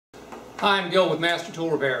Hi, I'm Gil with Master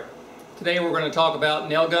Tool Repair. Today we're going to talk about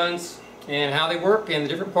nail guns and how they work and the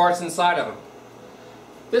different parts inside of them.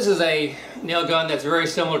 This is a nail gun that's very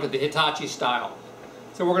similar to the Hitachi style.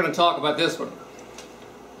 So we're going to talk about this one.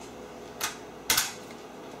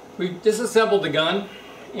 We've disassembled the gun,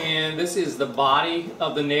 and this is the body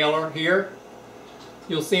of the nailer here.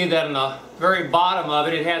 You'll see that in the very bottom of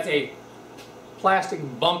it, it has a plastic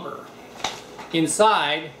bumper.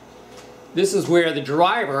 Inside, this is where the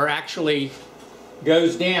driver actually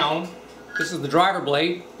goes down. This is the driver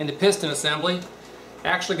blade, and the piston assembly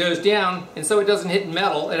actually goes down, and so it doesn't hit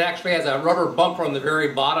metal. It actually has a rubber bumper on the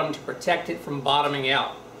very bottom to protect it from bottoming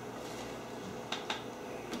out.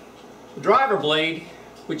 The driver blade,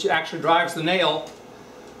 which actually drives the nail,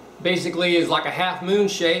 basically is like a half moon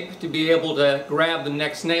shape to be able to grab the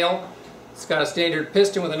next nail. It's got a standard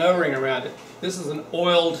piston with an O-ring around it. This is an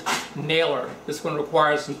oiled nailer. This one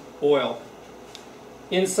requires some oil.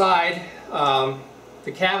 Inside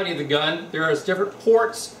the cavity of the gun, there are different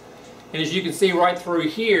ports, and as you can see right through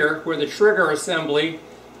here where the trigger assembly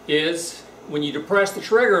is, when you depress the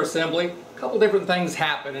trigger assembly, a couple different things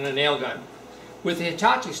happen in a nail gun. With the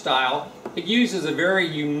Hitachi style, it uses a very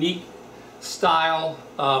unique style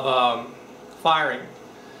of firing.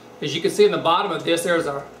 As you can see in the bottom of this, there's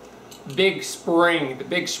a big spring. The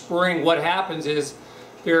big spring, what happens is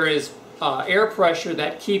there is air pressure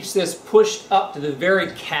that keeps this pushed up to the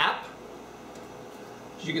very cap.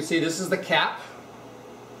 As you can see, this is the cap.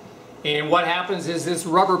 And what happens is this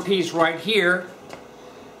rubber piece right here,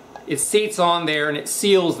 it seats on there and it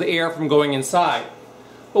seals the air from going inside.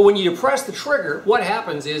 But when you depress the trigger, what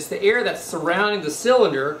happens is the air that's surrounding the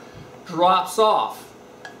cylinder drops off.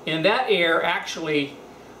 And that air actually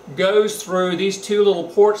goes through these two little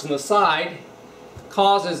ports on the side,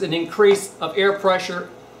 causes an increase of air pressure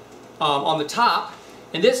on the top,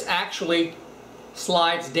 and this actually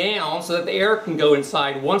slides down so that the air can go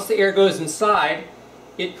inside. Once the air goes inside,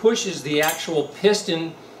 it pushes the actual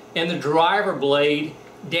piston and the driver blade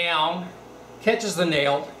down, catches the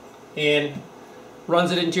nail, and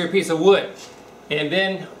runs it into your piece of wood. And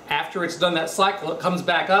then after it's done that cycle, it comes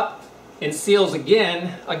back up and seals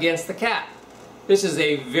again against the cap. This is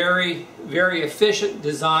a very, very efficient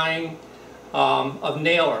design of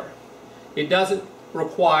nailer. It doesn't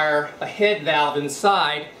require a head valve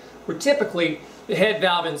inside, where typically the head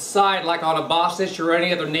valve inside, like on a Bosch or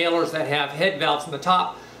any other nailers that have head valves on the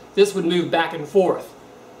top, this would move back and forth.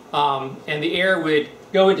 And the air would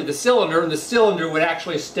go into the cylinder, and the cylinder would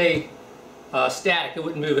actually stay static. It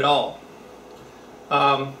wouldn't move at all.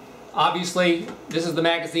 Obviously, this is the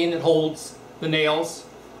magazine that holds the nails,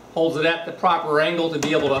 holds it at the proper angle to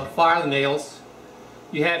be able to fire the nails.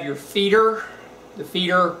 You have your feeder. The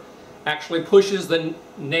feeder actually pushes the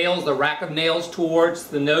nails, the rack of nails, towards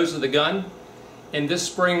the nose of the gun. And this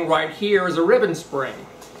spring right here is a ribbon spring.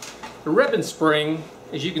 The ribbon spring,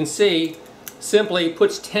 as you can see, simply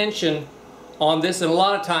puts tension on this, and a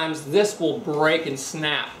lot of times this will break and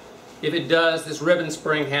snap. If it does, this ribbon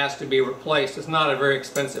spring has to be replaced. It's not a very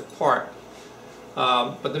expensive part.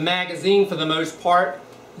 But the magazine, for the most part,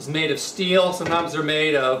 is made of steel. Sometimes they're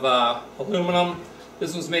made of aluminum.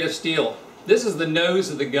 This one's made of steel. This is the nose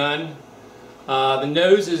of the gun. The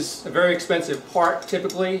nose is a very expensive part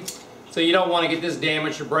typically, so you don't want to get this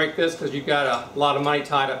damaged or break this because you've got a lot of money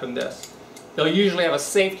tied up in this. They'll usually have a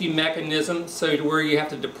safety mechanism so to where you have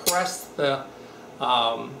to depress the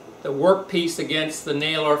workpiece against the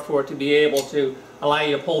nailer for it to be able to allow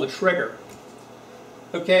you to pull the trigger.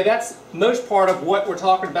 Okay, that's most part of what we're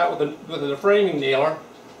talking about with a framing nailer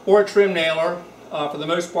or a trim nailer for the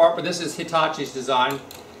most part, but this is Hitachi's design,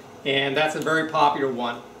 and that's a very popular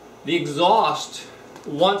one. The exhaust,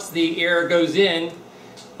 once the air goes in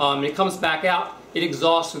and it comes back out, it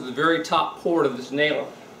exhausts through the very top port of this nailer.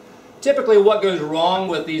 Typically what goes wrong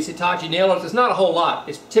with these Hitachi nailers is not a whole lot.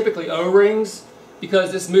 It's typically O-rings,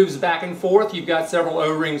 because this moves back and forth. You've got several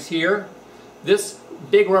O-rings here. This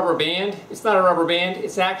big rubber band, it's not a rubber band,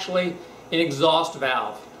 it's actually an exhaust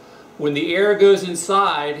valve. When the air goes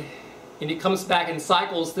inside and it comes back in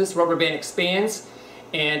cycles, this rubber band expands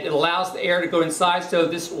and it allows the air to go inside, so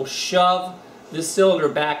this will shove this cylinder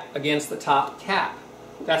back against the top cap.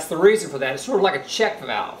 That's the reason for that. It's sort of like a check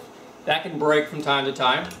valve. That can break from time to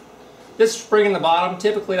time. This spring in the bottom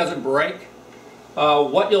typically doesn't break.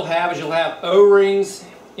 What you'll have is you'll have O-rings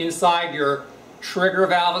inside your trigger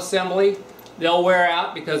valve assembly. They'll wear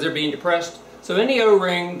out because they're being depressed. So any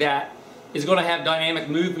O-ring that is going to have dynamic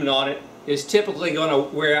movement on it is typically going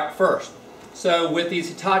to wear out first. So with these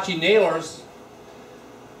Hitachi nailers,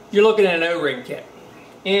 you're looking at an O-ring kit.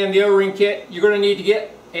 And the O-ring kit, you're going to need to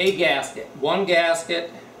get a gasket. One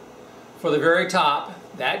gasket for the very top.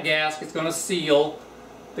 that gasket's going to seal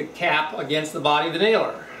the cap against the body of the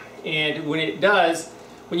nailer. And when it does,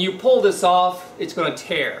 when you pull this off, it's going to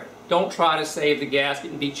tear. Don't try to save the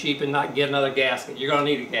gasket and be cheap and not get another gasket. You're going to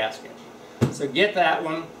need a gasket. So get that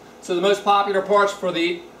one. So the most popular parts for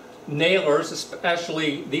the nailers,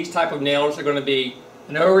 especially these type of nailers, are going to be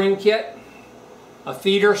an O-ring kit, a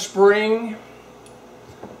feeder spring,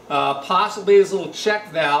 possibly this little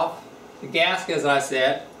check valve, the gasket as I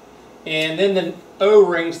said, and then the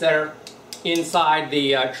O-rings that are inside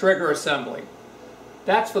the trigger assembly.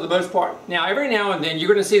 That's for the most part. Now every now and then you're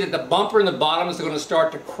going to see that the bumper in the bottom is going to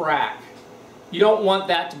start to crack. You don't want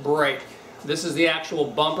that to break. This is the actual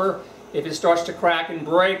bumper. If it starts to crack and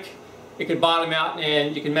break, it could bottom out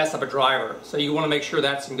and you can mess up a driver. So you want to make sure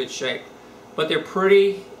that's in good shape. But they're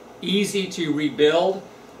pretty easy to rebuild.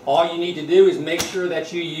 All you need to do is make sure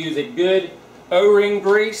that you use a good O-ring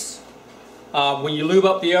grease. When you lube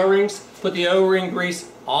up the O-rings, put the O-ring grease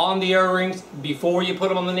on the O-rings before you put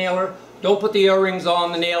them on the nailer. Don't put the O-rings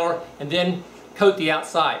on the nailer and then coat the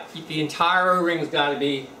outside. The entire O-ring's got to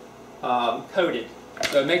be coated.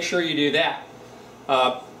 So make sure you do that.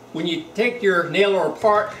 When you take your nailer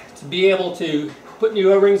apart to be able to put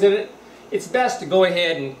new O-rings in it, it's best to go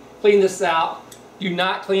ahead and clean this out. Do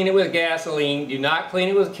not clean it with gasoline. Do not clean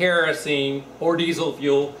it with kerosene or diesel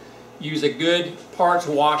fuel. Use a good parts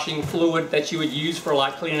washing fluid that you would use for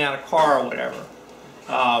like cleaning out a car or whatever.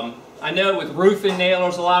 I know with roofing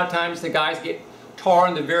nailers a lot of times the guys get tar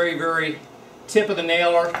in the very, very tip of the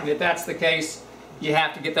nailer, and if that's the case you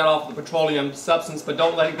have to get that off the petroleum substance, but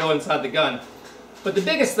don't let it go inside the gun. But the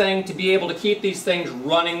biggest thing to be able to keep these things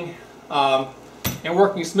running and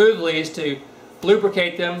working smoothly is to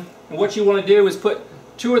lubricate them. And what you want to do is put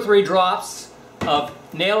 2 or 3 drops of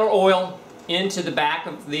nailer oil into the back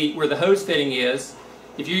of where the hose fitting is.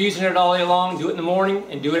 If you're using it all day long, do it in the morning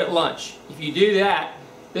and do it at lunch. If you do that,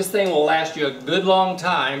 this thing will last you a good long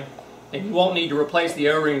time and you won't need to replace the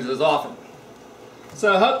O-rings as often.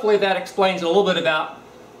 So hopefully that explains a little bit about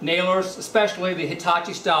nailers, especially the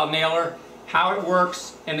Hitachi style nailer, how it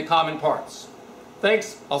works, and the common parts.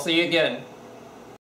 Thanks, I'll see you again.